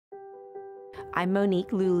I'm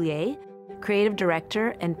Monique Lhuillier, Creative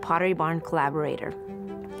Director and Pottery Barn collaborator.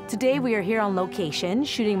 Today we are here on location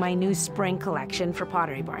shooting my new spring collection for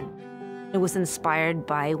Pottery Barn. It was inspired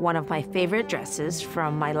by one of my favorite dresses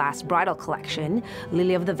from my last bridal collection,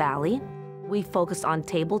 Lily of the Valley. We focused on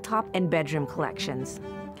tabletop and bedroom collections.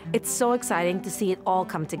 It's so exciting to see it all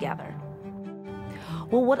come together.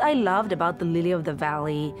 Well, what I loved about the Lily of the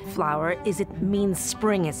Valley flower is it means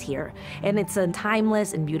spring is here. And it's a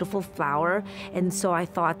timeless and beautiful flower. And so I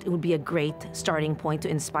thought it would be a great starting point to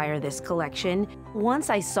inspire this collection. Once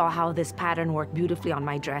I saw how this pattern worked beautifully on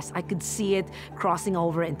my dress, I could see it crossing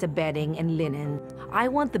over into bedding and linen. I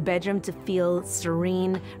want the bedroom to feel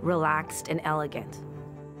serene, relaxed, and elegant.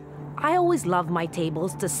 I always love my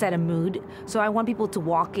tables to set a mood, so I want people to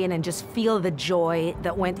walk in and just feel the joy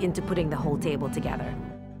that went into putting the whole table together.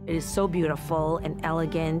 It is so beautiful and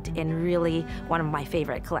elegant and really one of my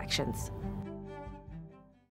favorite collections.